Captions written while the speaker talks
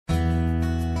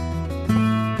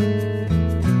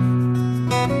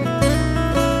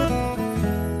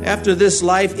After this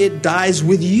life, it dies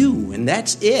with you, and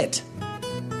that's it.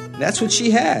 That's what she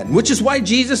had, which is why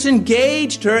Jesus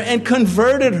engaged her and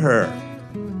converted her,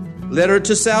 led her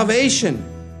to salvation.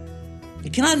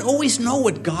 You cannot always know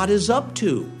what God is up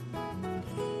to.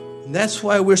 And that's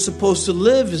why we're supposed to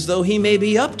live as though He may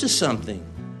be up to something.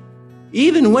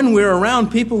 Even when we're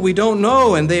around people we don't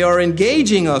know and they are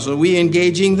engaging us or we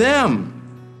engaging them.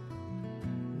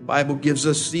 The Bible gives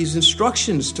us these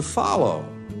instructions to follow.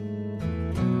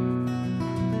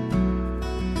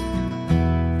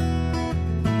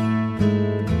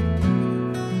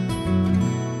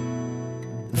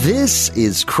 This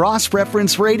is Cross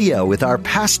Reference Radio with our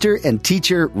pastor and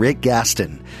teacher, Rick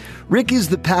Gaston. Rick is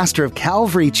the pastor of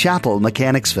Calvary Chapel,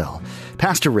 Mechanicsville.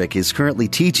 Pastor Rick is currently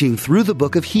teaching through the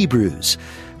book of Hebrews.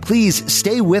 Please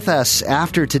stay with us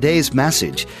after today's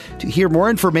message to hear more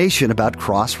information about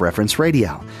Cross Reference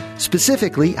Radio,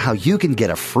 specifically how you can get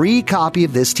a free copy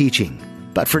of this teaching.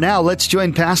 But for now, let's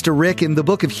join Pastor Rick in the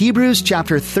book of Hebrews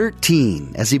chapter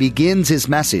 13 as he begins his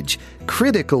message,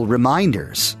 Critical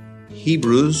Reminders.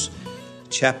 Hebrews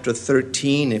chapter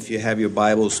 13, if you have your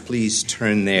Bibles, please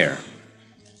turn there.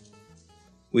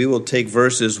 We will take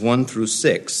verses 1 through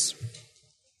 6.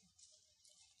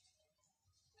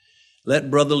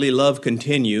 Let brotherly love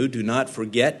continue. Do not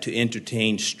forget to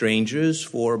entertain strangers,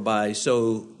 for by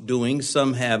so doing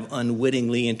some have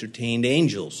unwittingly entertained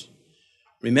angels.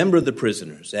 Remember the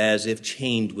prisoners, as if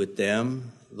chained with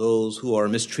them, those who are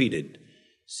mistreated,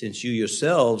 since you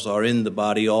yourselves are in the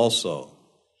body also.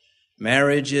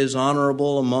 Marriage is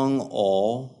honorable among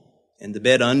all, and the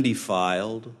bed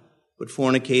undefiled, but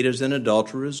fornicators and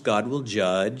adulterers God will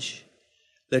judge.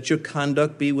 Let your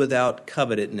conduct be without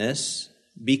covetousness.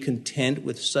 Be content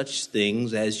with such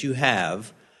things as you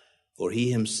have, for He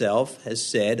Himself has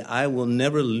said, I will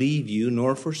never leave you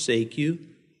nor forsake you.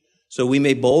 So we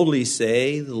may boldly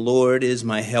say, the Lord is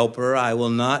my helper. I will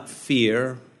not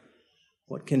fear.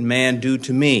 What can man do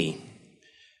to me?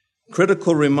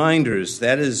 Critical reminders,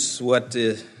 that is what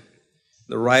the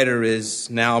writer is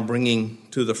now bringing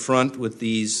to the front with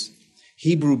these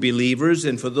Hebrew believers.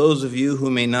 And for those of you who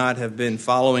may not have been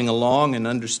following along and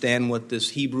understand what this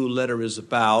Hebrew letter is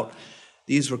about,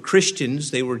 these were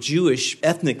Christians. They were Jewish.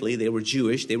 Ethnically, they were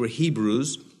Jewish. They were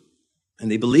Hebrews. And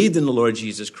they believed in the Lord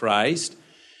Jesus Christ.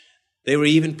 They were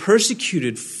even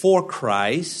persecuted for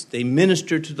Christ. They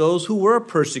ministered to those who were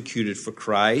persecuted for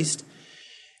Christ.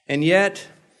 And yet,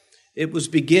 it was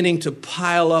beginning to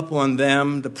pile up on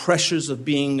them, the pressures of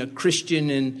being a Christian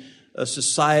in a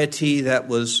society that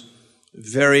was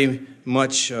very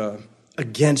much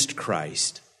against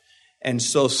Christ. And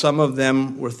so some of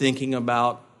them were thinking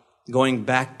about going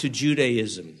back to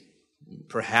Judaism,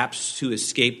 perhaps to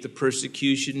escape the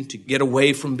persecution, to get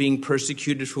away from being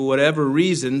persecuted for whatever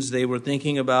reasons. They were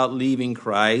thinking about leaving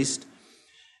Christ.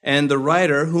 And the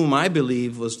writer, whom I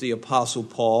believe was the Apostle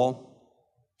Paul,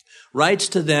 writes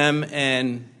to them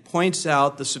and points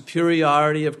out the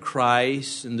superiority of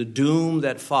Christ and the doom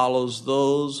that follows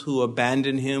those who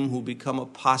abandon Him, who become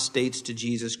apostates to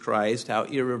Jesus Christ, how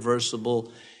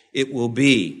irreversible it will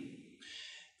be.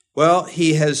 Well,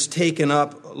 he has taken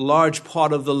up a large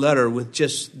part of the letter with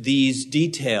just these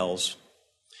details.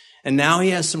 And now he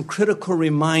has some critical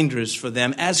reminders for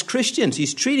them as Christians.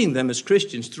 He's treating them as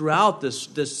Christians throughout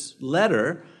this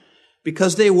letter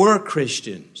because they were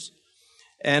Christians.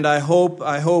 And I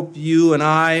hope you and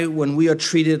I, when we are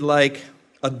treated like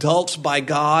adults by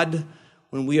God,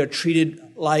 when we are treated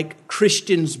like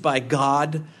Christians by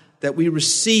God, that we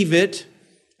receive it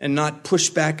and not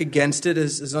push back against it,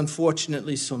 as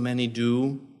unfortunately so many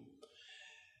do.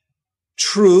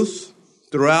 Truth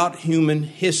throughout human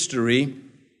history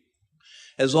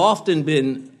has often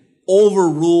been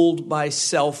overruled by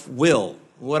self-will.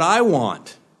 What I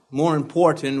want, more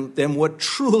important than what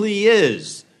truly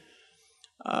is.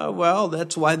 Well,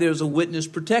 that's why there's a witness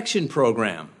protection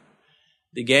program.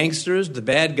 The gangsters, the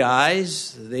bad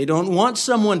guys, they don't want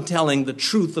someone telling the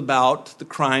truth about the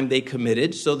crime they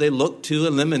committed, so they look to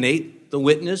eliminate the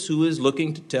witness who is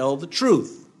looking to tell the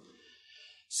truth.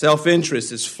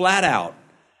 Self-interest is flat out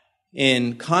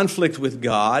in conflict with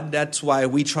God. That's why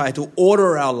we try to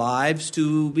order our lives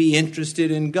to be interested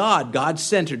in God,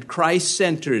 God-centered,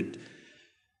 Christ-centered.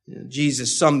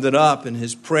 Jesus summed it up in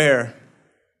His prayer.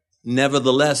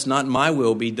 Nevertheless, not my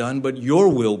will be done, but your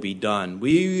will be done.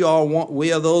 We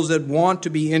are those that want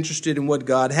to be interested in what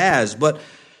God has. But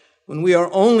when we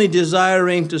are only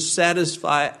desiring to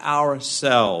satisfy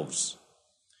ourselves,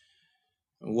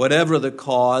 whatever the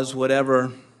cause,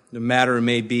 whatever the matter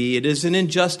may be, it is an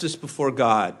injustice before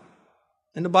God.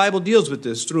 And the Bible deals with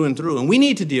this through and through. And we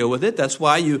need to deal with it. That's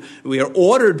why we are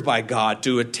ordered by God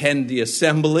to attend the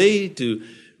assembly, to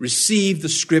receive the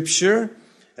Scripture.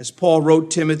 As Paul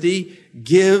wrote Timothy,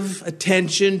 give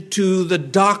attention to the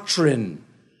doctrine.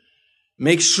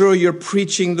 Make sure you're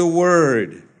preaching the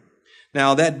Word.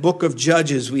 Now, that book of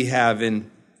Judges we have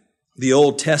in the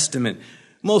Old Testament,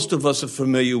 most of us are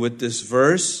familiar with this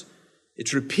verse.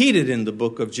 It's repeated in the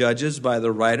book of Judges by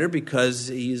the writer because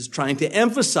he's trying to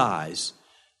emphasize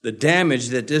the damage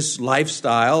that this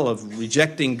lifestyle of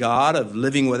rejecting God, of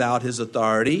living without His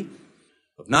authority,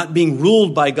 of not being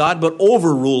ruled by God, but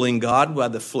overruling God by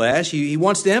the flesh. He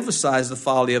wants to emphasize the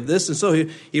folly of this. And so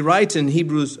he writes in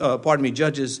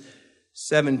Judges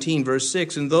 17, verse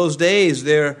 6, in those days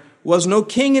there was no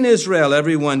king in Israel.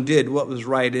 Everyone did what was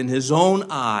right in his own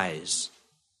eyes.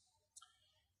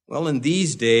 Well, in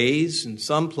these days, in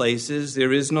some places,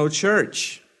 there is no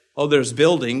church. Oh, there's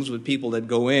buildings with people that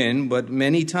go in, but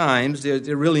many times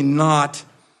they're really not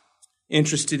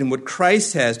interested in what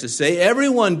Christ has to say.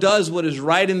 Everyone does what is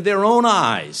right in their own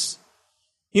eyes.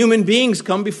 Human beings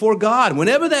come before God.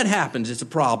 Whenever that happens, it's a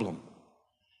problem.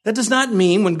 That does not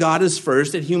mean when God is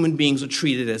first that human beings are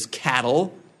treated as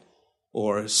cattle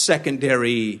or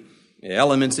secondary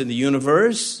elements in the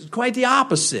universe. It's quite the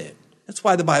opposite. That's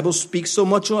why the Bible speaks so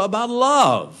much about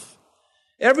love.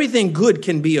 Everything good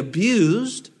can be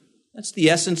abused. That's the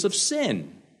essence of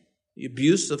sin, the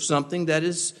abuse of something that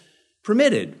is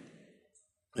permitted.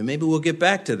 And maybe we'll get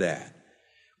back to that.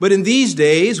 But in these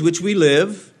days which we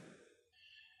live,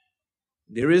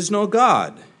 there is no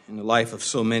God in the life of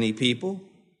so many people.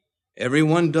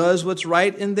 Everyone does what's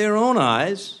right in their own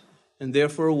eyes, and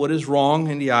therefore what is wrong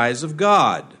in the eyes of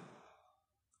God.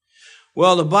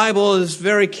 Well, the Bible is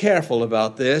very careful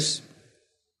about this.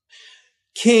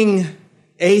 King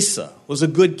Asa was a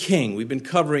good king. We've been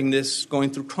covering this going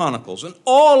through Chronicles. And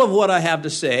all of what I have to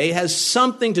say has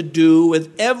something to do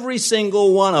with every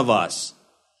single one of us.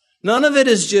 None of it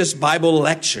is just Bible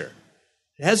lecture.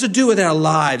 It has to do with our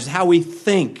lives, how we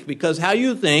think, because how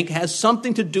you think has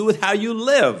something to do with how you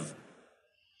live.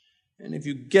 And if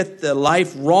you get the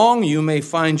life wrong, you may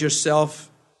find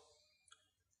yourself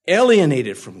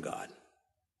alienated from God.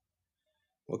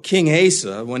 Well, King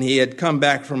Asa, when he had come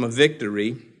back from a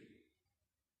victory,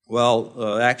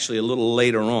 actually a little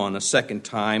later on, a second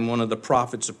time, one of the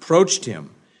prophets approached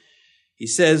him. He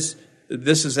says,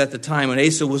 this is at the time when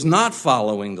Asa was not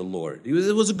following the Lord. He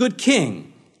was a good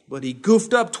king, but he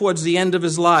goofed up towards the end of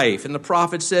his life. And the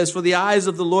prophet says, for the eyes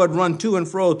of the Lord run to and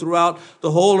fro throughout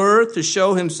the whole earth to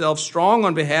show himself strong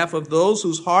on behalf of those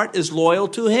whose heart is loyal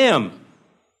to him.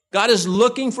 God is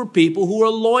looking for people who are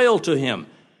loyal to him.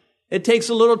 It takes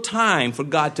a little time for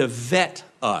God to vet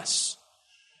us,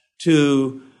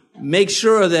 to make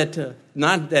sure that,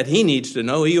 not that he needs to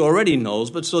know, he already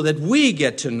knows, but so that we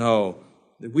get to know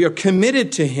that we are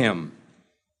committed to him.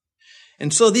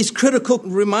 And so these critical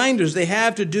reminders, they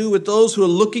have to do with those who are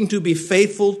looking to be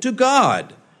faithful to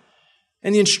God.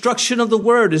 And the instruction of the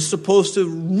Word is supposed to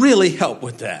really help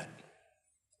with that.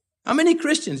 How many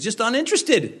Christians just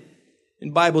uninterested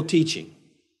in Bible teaching?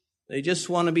 They just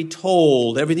want to be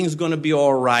told everything's going to be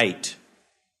all right,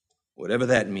 whatever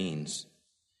that means.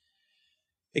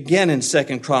 Again in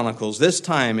 2 Chronicles, this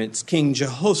time it's King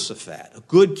Jehoshaphat, a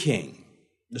good king,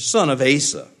 the son of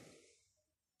Asa,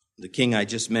 the king I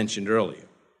just mentioned earlier.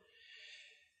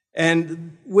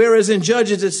 And whereas in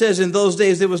Judges it says in those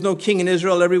days there was no king in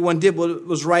Israel, everyone did what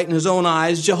was right in his own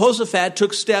eyes, Jehoshaphat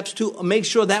took steps to make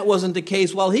sure that wasn't the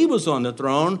case while he was on the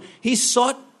throne. He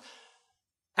sought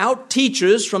out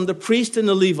teachers from the priests and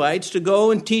the Levites to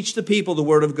go and teach the people the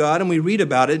word of God. And we read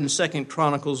about it in 2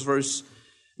 Chronicles verse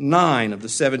 9 of the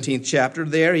 17th chapter.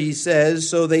 There he says,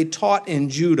 so they taught in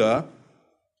Judah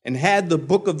and had the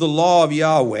book of the law of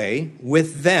Yahweh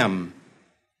with them.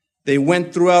 They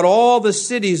went throughout all the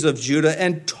cities of Judah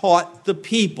and taught the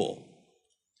people.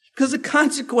 Because the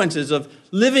consequences of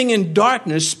living in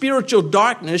darkness, spiritual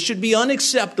darkness, should be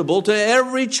unacceptable to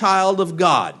every child of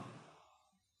God.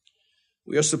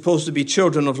 We are supposed to be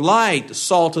children of light, the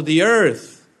salt of the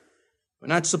earth. We're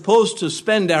not supposed to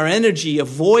spend our energy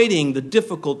avoiding the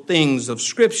difficult things of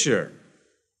Scripture.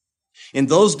 In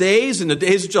those days, in the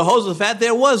days of Jehoshaphat,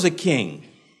 there was a king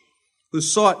who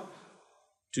sought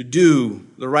to do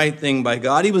the right thing by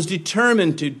God. He was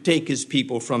determined to take his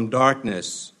people from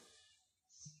darkness.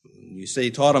 You say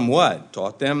he taught them what?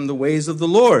 Taught them the ways of the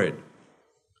Lord.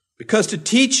 Because to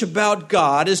teach about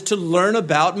God is to learn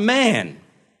about man.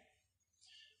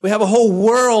 We have a whole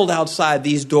world outside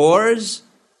these doors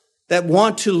that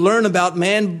want to learn about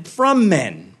man from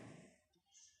men.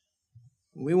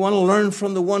 We want to learn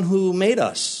from the one who made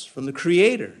us, from the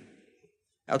Creator.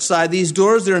 Outside these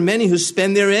doors, there are many who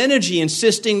spend their energy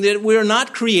insisting that we're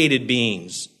not created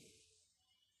beings.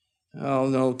 Well,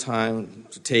 no time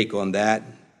to take on that.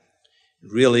 It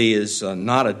really is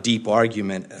not a deep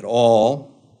argument at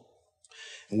all.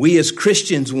 We as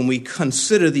Christians, when we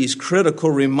consider these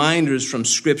critical reminders from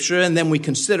Scripture and then we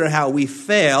consider how we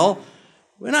fail,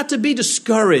 we're not to be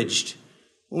discouraged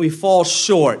when we fall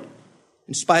short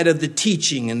in spite of the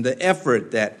teaching and the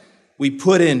effort that we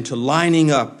put into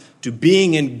lining up to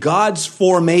being in God's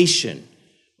formation.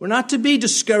 We're not to be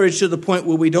discouraged to the point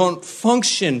where we don't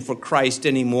function for Christ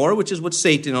anymore, which is what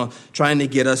Satan is trying to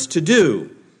get us to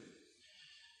do.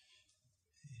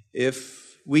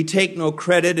 If we take no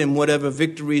credit in whatever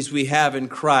victories we have in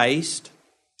Christ,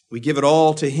 we give it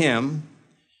all to Him,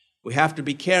 we have to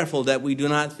be careful that we do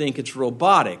not think it's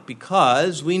robotic,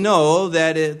 because we know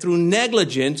that through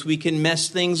negligence we can mess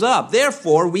things up.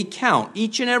 Therefore, we count.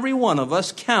 Each and every one of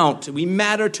us count. We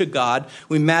matter to God.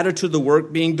 We matter to the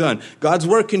work being done. God's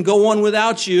work can go on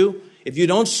without you. If you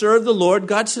don't serve the Lord,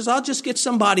 God says, I'll just get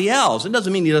somebody else. It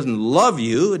doesn't mean He doesn't love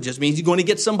you. It just means He's going to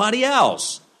get somebody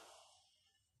else.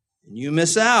 And you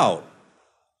miss out.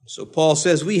 So Paul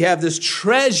says we have this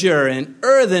treasure in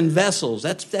earthen vessels.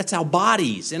 That's our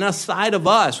bodies. Inside of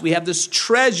us, we have this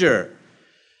treasure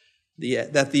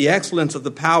that the excellence of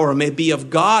the power may be of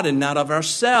God and not of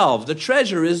ourselves. The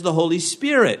treasure is the Holy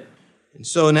Spirit. And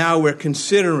so now we're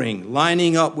considering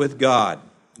lining up with God.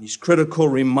 These critical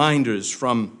reminders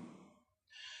from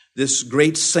this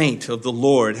great saint of the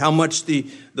Lord, how much the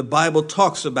Bible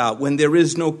talks about when there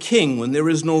is no king, when there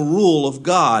is no rule of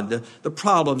God, the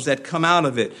problems that come out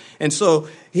of it. And so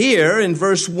here in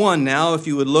verse 1 now, if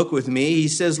you would look with me, he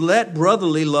says, let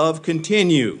brotherly love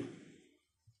continue.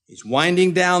 He's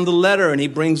winding down the letter and he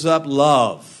brings up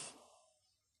love.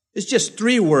 It's just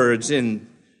 3 words in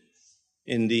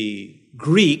the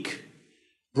Greek.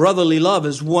 Brotherly love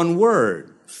is 1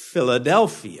 word,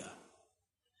 Philadelphia.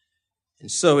 And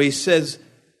so he says,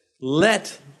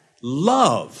 let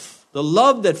love, the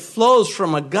love that flows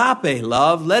from agape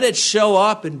love, let it show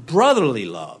up in brotherly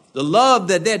love. The love,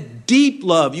 that deep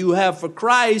love you have for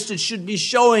Christ, it should be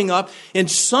showing up in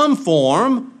some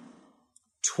form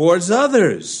towards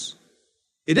others.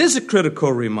 It is a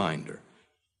critical reminder.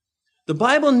 The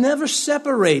Bible never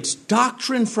separates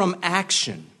doctrine from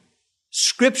action,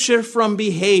 Scripture from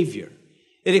behavior.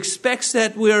 It expects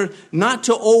that we're not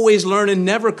to always learn and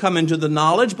never come into the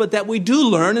knowledge, but that we do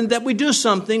learn and that we do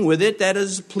something with it that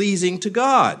is pleasing to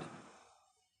God.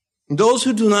 And those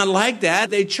who do not like that,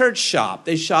 they church shop.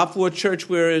 They shop for a church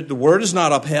where the word is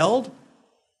not upheld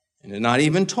and it's not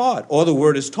even taught. Or the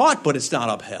word is taught, but it's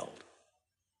not upheld.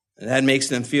 And that makes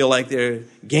them feel like they're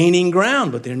gaining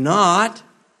ground, but they're not.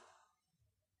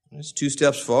 It's 2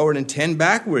 steps forward and 10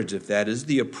 backwards if that is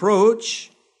the approach.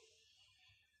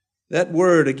 That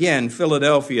word, again,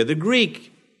 Philadelphia, the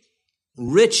Greek,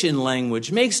 rich in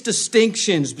language, makes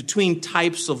distinctions between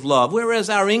types of love, whereas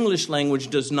our English language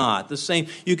does not. The same,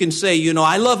 you can say,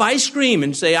 I love ice cream,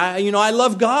 and say, I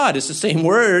love God. It's the same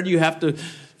word. You have to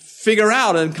figure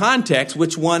out in context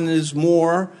which one is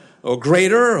more or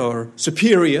greater or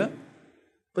superior.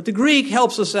 But the Greek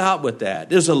helps us out with that.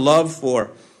 There's a love for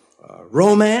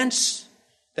romance.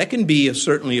 That can be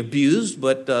certainly abused,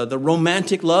 but the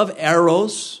romantic love,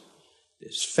 eros.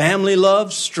 There's family love,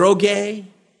 stroge.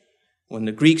 When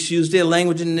the Greeks used their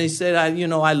language and they said,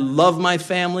 I love my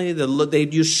family,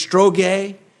 they'd use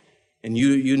stroge. And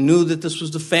you knew that this was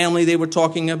the family they were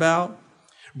talking about.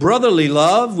 Brotherly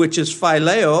love, which is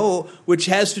phileo, which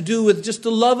has to do with just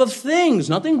the love of things.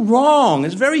 Nothing wrong.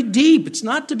 It's very deep. It's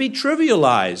not to be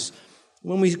trivialized.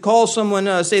 When we call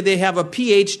someone, say they have a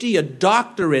PhD, a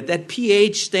doctorate, that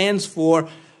PH stands for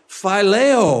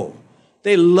phileo.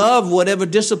 They love whatever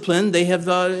discipline they have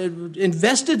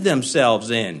invested themselves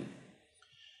in.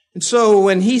 And so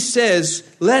when he says,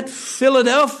 let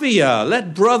Philadelphia,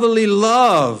 let brotherly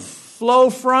love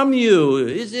flow from you,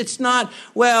 it's not,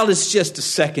 it's just a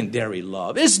secondary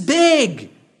love. It's big.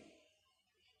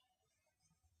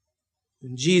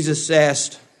 And Jesus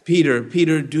asked Peter,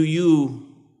 do you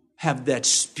have that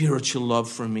spiritual love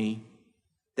for me?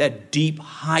 That deep,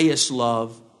 highest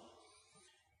love?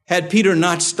 Had Peter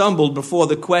not stumbled before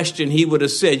the question, he would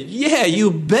have said, yeah,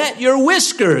 you bet your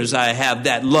whiskers I have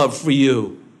that love for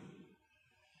you.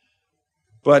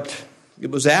 But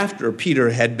it was after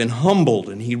Peter had been humbled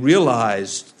and he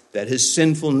realized that his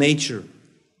sinful nature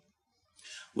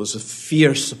was a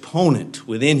fierce opponent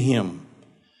within him,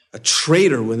 a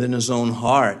traitor within his own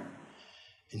heart.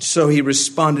 And so he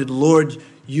responded, Lord,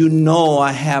 you know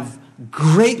I have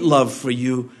great love for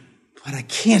you, but I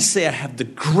can't say I have the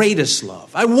greatest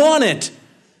love. I want it.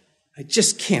 I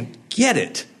just can't get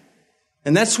it.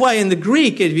 And that's why in the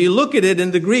Greek, if you look at it in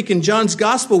the Greek in John's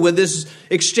gospel, where this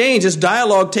exchange, this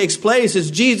dialogue takes place, is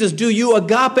Jesus, do you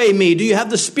agape me? Do you have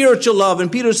the spiritual love?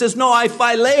 And Peter says, no, I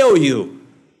phileo you.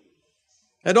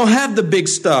 I don't have the big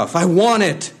stuff. I want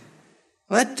it.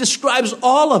 Well, that describes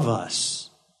all of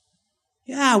us.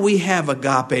 Yeah, we have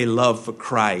agape love for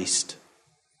Christ.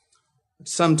 But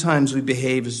sometimes we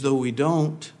behave as though we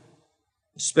don't,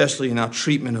 especially in our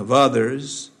treatment of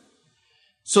others.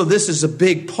 So this is a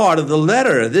big part of the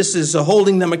letter. This is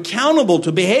holding them accountable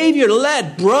to behavior.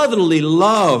 Let brotherly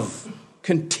love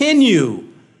continue.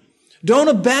 Don't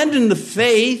abandon the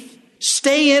faith.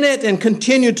 Stay in it and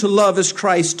continue to love as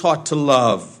Christ taught to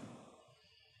love.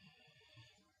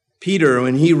 Peter,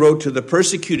 when he wrote to the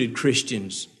persecuted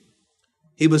Christians,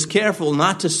 he was careful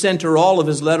not to center all of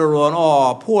his letter on,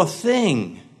 oh, poor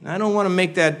thing. I don't want to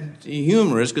make that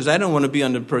humorous because I don't want to be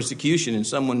under persecution and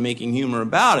someone making humor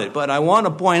about it. But I want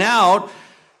to point out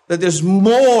that there's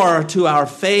more to our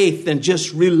faith than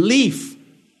just relief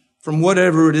from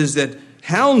whatever it is that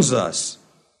hounds us.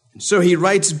 And so he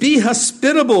writes, be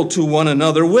hospitable to one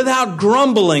another without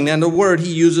grumbling. And the word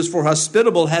he uses for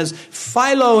hospitable has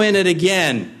philo in it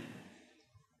again.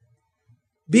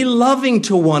 Be loving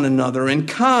to one another and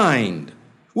kind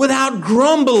without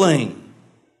grumbling.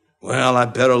 Well, I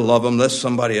better love them lest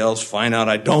somebody else find out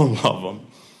I don't love them.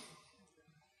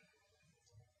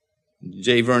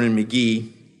 J. Vernon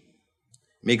McGee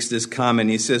makes this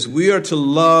comment. He says, we are to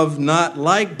love not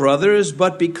like brothers,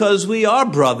 but because we are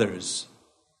brothers.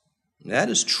 That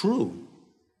is true.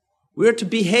 We are to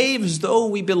behave as though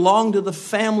we belong to the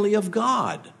family of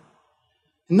God.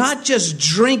 Not just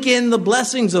drink in the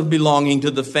blessings of belonging to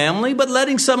the family, but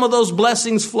letting some of those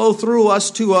blessings flow through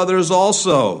us to others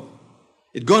also.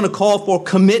 It's going to call for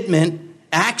commitment,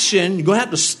 action. You're going to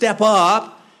have to step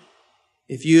up.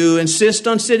 If you insist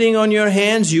on sitting on your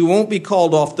hands, you won't be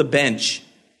called off the bench.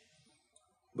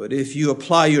 But if you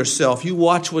apply yourself, you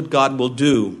watch what God will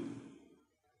do.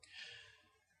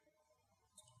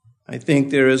 I think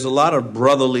there is a lot of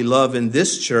brotherly love in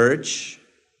this church.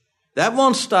 That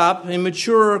won't stop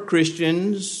immature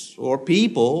Christians or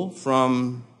people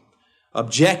from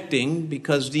objecting,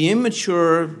 because the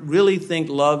immature really think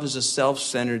love is a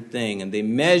self-centered thing, and they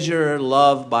measure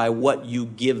love by what you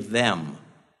give them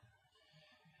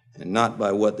and not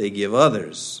by what they give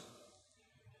others.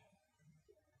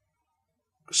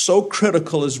 So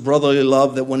critical is brotherly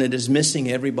love that when it is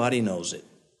missing, everybody knows it.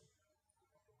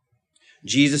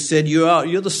 Jesus said,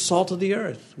 you're the salt of the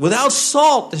earth. Without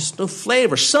salt, there's no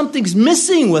flavor. Something's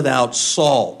missing without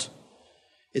salt.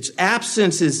 Its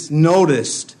absence is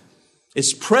noticed.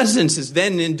 Its presence is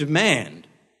then in demand.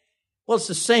 Well, it's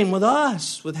the same with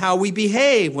us, with how we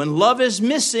behave. When love is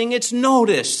missing, it's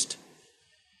noticed.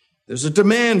 There's a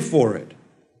demand for it.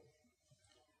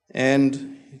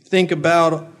 And think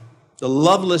about the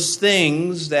loveless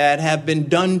things that have been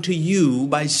done to you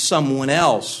by someone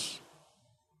else.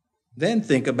 Then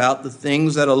think about the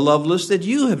things that are loveless that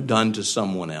you have done to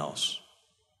someone else.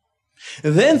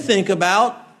 And then think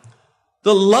about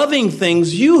the loving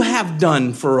things you have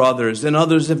done for others and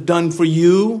others have done for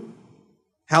you,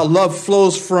 how love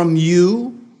flows from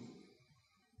you.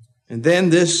 And then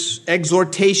this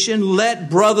exhortation, let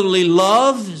brotherly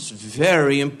love, is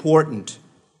very important.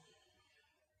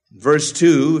 Verse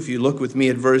 2, if you look with me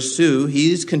at verse 2,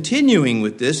 he's continuing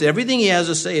with this. Everything he has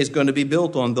to say is going to be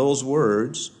built on those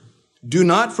words. Do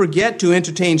not forget to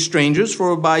entertain strangers,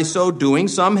 for by so doing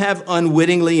some have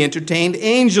unwittingly entertained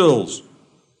angels.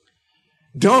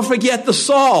 Don't forget the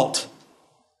salt.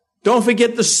 Don't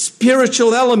forget the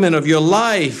spiritual element of your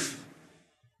life.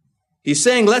 He's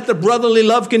saying, let the brotherly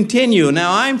love continue.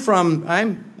 Now,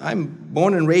 I'm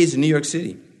born and raised in New York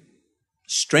City.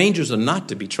 Strangers are not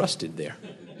to be trusted there.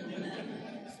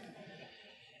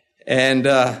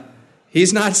 And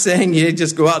he's not saying you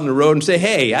just go out on the road and say,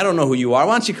 hey, I don't know who you are.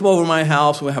 Why don't you come over to my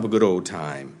house and we'll have a good old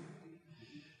time.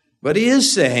 But he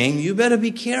is saying you better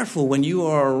be careful when you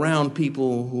are around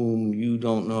people whom you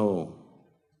don't know.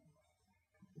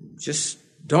 Just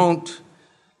don't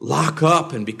lock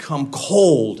up and become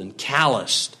cold and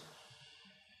calloused.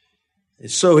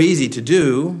 It's so easy to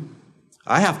do.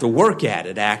 I have to work at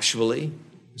it, actually.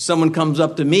 Someone comes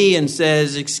up to me and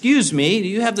says, excuse me, do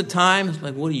you have the time? It's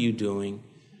like, what are you doing?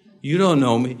 You don't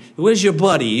know me. Where's your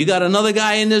buddy? You got another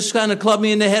guy in this kind of club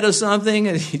me in the head or something?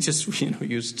 And you just,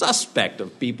 you're suspect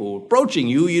of people approaching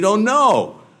you don't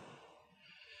know.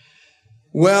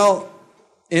 Well,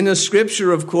 in the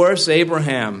scripture, of course,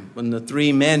 Abraham, when the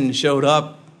three men showed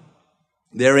up,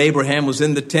 there Abraham was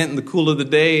in the tent in the cool of the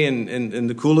day and in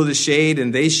the cool of the shade,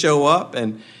 and they show up,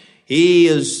 and He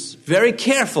is very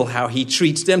careful how he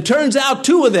treats them. Turns out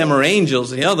 2 of them are angels.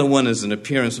 The other one is an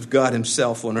appearance of God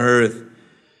himself on earth.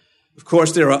 Of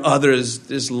course, there are others.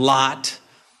 There's Lot.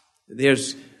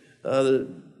 There's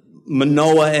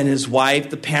Manoah and his wife,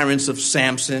 the parents of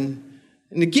Samson.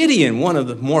 And Gideon, one of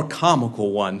the more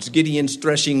comical ones. Gideon's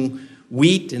threshing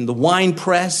wheat in the wine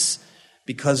press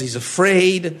because he's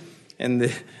afraid. And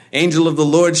the angel of the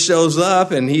Lord shows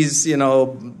up and he's,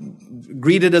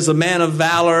 greeted as a man of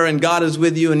valor and God is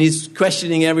with you. And he's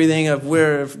questioning everything of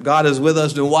where if God is with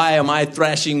us, then why am I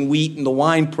thrashing wheat in the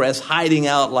wine press, hiding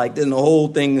out like then the whole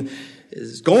thing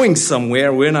is going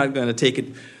somewhere. We're not going to take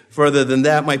it further than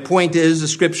that. My point is, the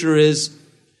scripture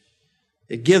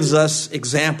it gives us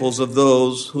examples of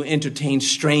those who entertain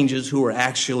strangers who are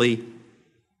actually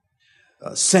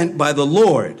sent by the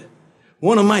Lord.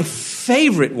 One of my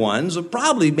favorite ones, or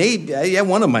probably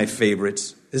one of my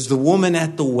favorites, is the woman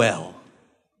at the well.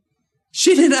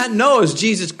 She did not know it was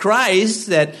Jesus Christ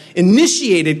that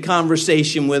initiated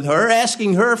conversation with her,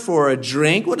 asking her for a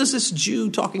drink. What is this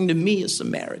Jew talking to me, a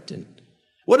Samaritan?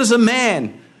 What is a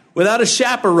man without a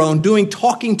chaperone doing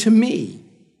talking to me?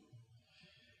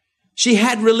 She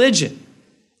had religion.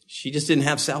 She just didn't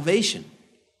have salvation.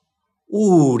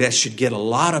 Ooh, that should get a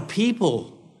lot of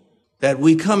people that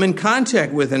we come in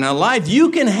contact with in our life.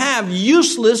 You can have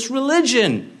useless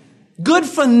religion, good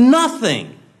for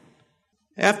nothing.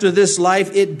 After this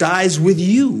life, it dies with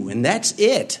you, and that's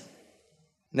it.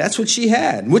 And that's what she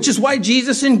had, which is why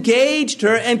Jesus engaged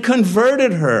her and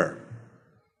converted her,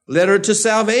 led her to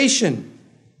salvation.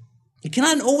 You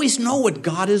cannot always know what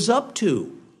God is up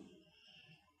to.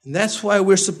 And that's why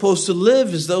we're supposed to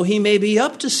live as though he may be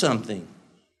up to something.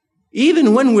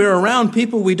 Even when we're around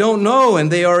people we don't know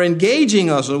and they are engaging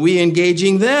us or we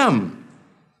engaging them.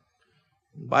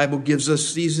 The Bible gives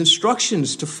us these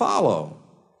instructions to follow.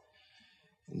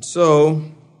 And so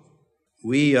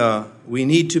we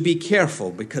need to be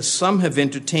careful because some have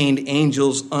entertained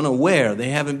angels unaware.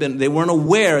 They weren't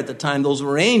aware at the time those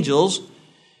were angels,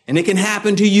 and it can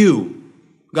happen to you.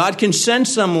 God can send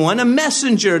someone, a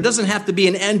messenger. It doesn't have to be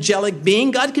an angelic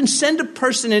being. God can send a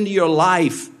person into your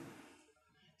life,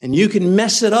 and you can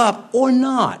mess it up or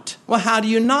not. Well, how do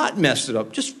you not mess it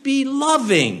up? Just be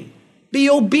loving, be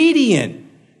obedient,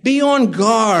 be on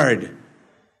guard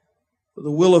for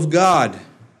the will of God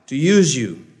to use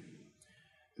you.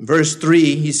 In verse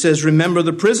 3, he says, remember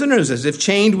the prisoners as if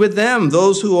chained with them,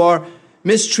 those who are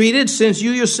mistreated, since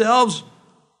you yourselves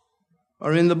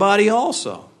are in the body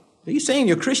also. Are you saying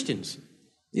you're Christians?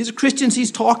 These are Christians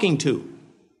he's talking to.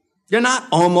 They're not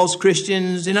almost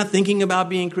Christians. They're not thinking about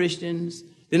being Christians.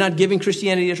 They're not giving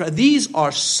Christianity a try. These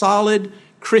are solid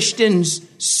Christians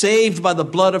saved by the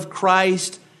blood of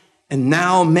Christ. And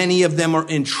now many of them are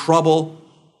in trouble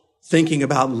thinking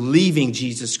about leaving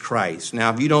Jesus Christ.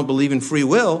 Now, if you don't believe in free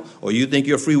will, or you think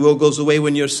your free will goes away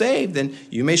when you're saved, then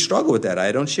you may struggle with that.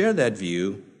 I don't share that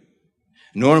view,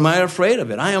 nor am I afraid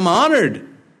of it. I am honored.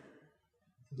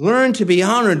 Learn to be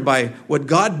honored by what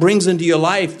God brings into your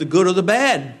life, the good or the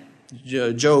bad.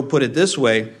 Job put it this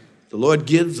way, the Lord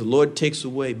gives, the Lord takes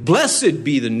away. Blessed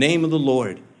be the name of the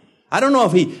Lord. I don't know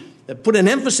if he put an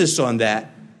emphasis on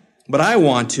that, but I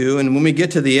want to, and when we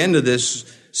get to the end of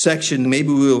this section, maybe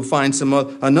we will find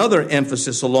another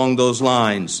emphasis along those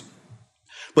lines.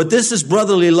 But this is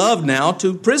brotherly love now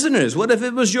to prisoners. What if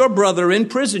it was your brother in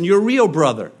prison, your real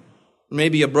brother?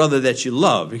 Maybe a brother that you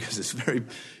love, because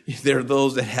there are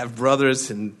those that have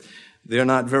brothers and they're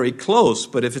not very close.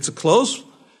 But if it's a close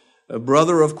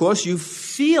brother, of course, you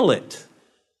feel it.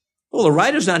 Well, the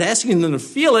writer's not asking them to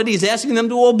feel it. He's asking them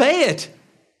to obey it.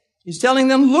 He's telling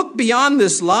them, look beyond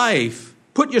this life.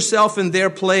 Put yourself in their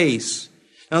place.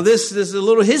 Now, there's a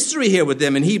little history here with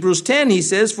them. In Hebrews 10, he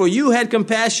says, for you had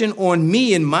compassion on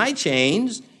me in my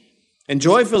chains and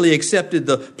joyfully accepted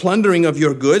the plundering of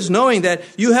your goods, knowing that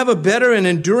you have a better and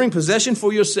enduring possession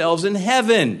for yourselves in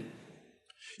heaven.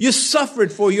 You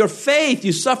suffered for your faith.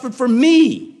 You suffered for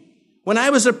me. When I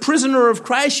was a prisoner of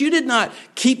Christ, you did not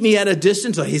keep me at a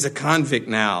distance. Oh, he's a convict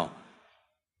now.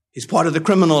 He's part of the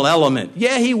criminal element.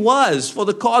 Yeah, he was for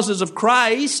the causes of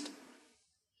Christ.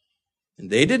 And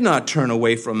they did not turn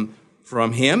away from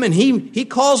him. And he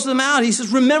calls them out. He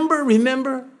says,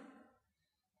 remember.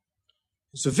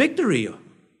 It's a victory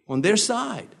on their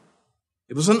side.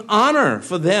 It was an honor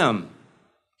for them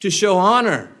to show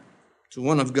honor to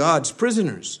one of God's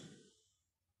prisoners.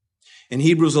 In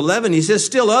Hebrews 11, he says,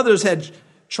 still others had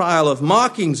trial of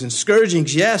mockings and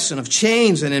scourgings, yes, and of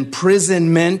chains and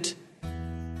imprisonment.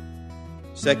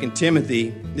 2 Timothy,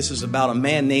 this is about a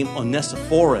man named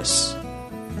Onesiphorus.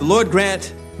 The Lord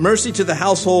grant mercy to the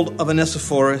household of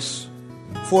Onesiphorus,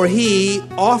 for he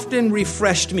often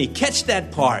refreshed me. Catch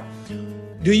that part.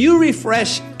 Do you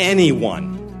refresh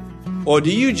anyone? Or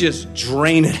do you just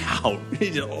drain it out?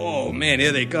 Oh man,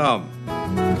 here they come.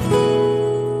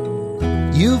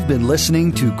 You've been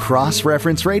listening to Cross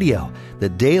Reference Radio, the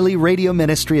daily radio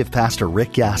ministry of Pastor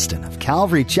Rick Gaston of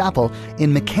Calvary Chapel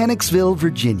in Mechanicsville,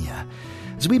 Virginia.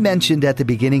 As we mentioned at the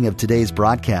beginning of today's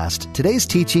broadcast, today's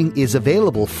teaching is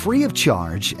available free of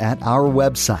charge at our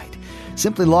website.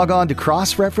 Simply log on to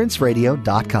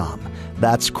crossreferenceradio.com.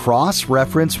 That's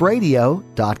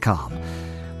crossreferenceradio.com.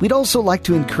 We'd also like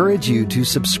to encourage you to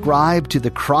subscribe to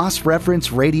the Cross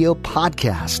Reference Radio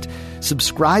podcast.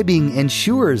 Subscribing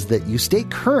ensures that you stay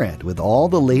current with all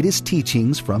the latest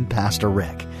teachings from Pastor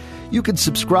Rick. You can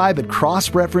subscribe at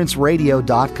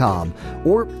crossreferenceradio.com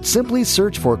or simply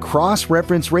search for Cross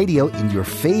Reference Radio in your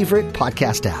favorite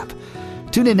podcast app.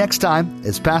 Tune in next time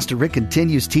as Pastor Rick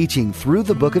continues teaching through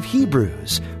the book of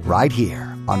Hebrews right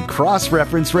here on Cross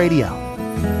Reference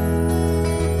Radio.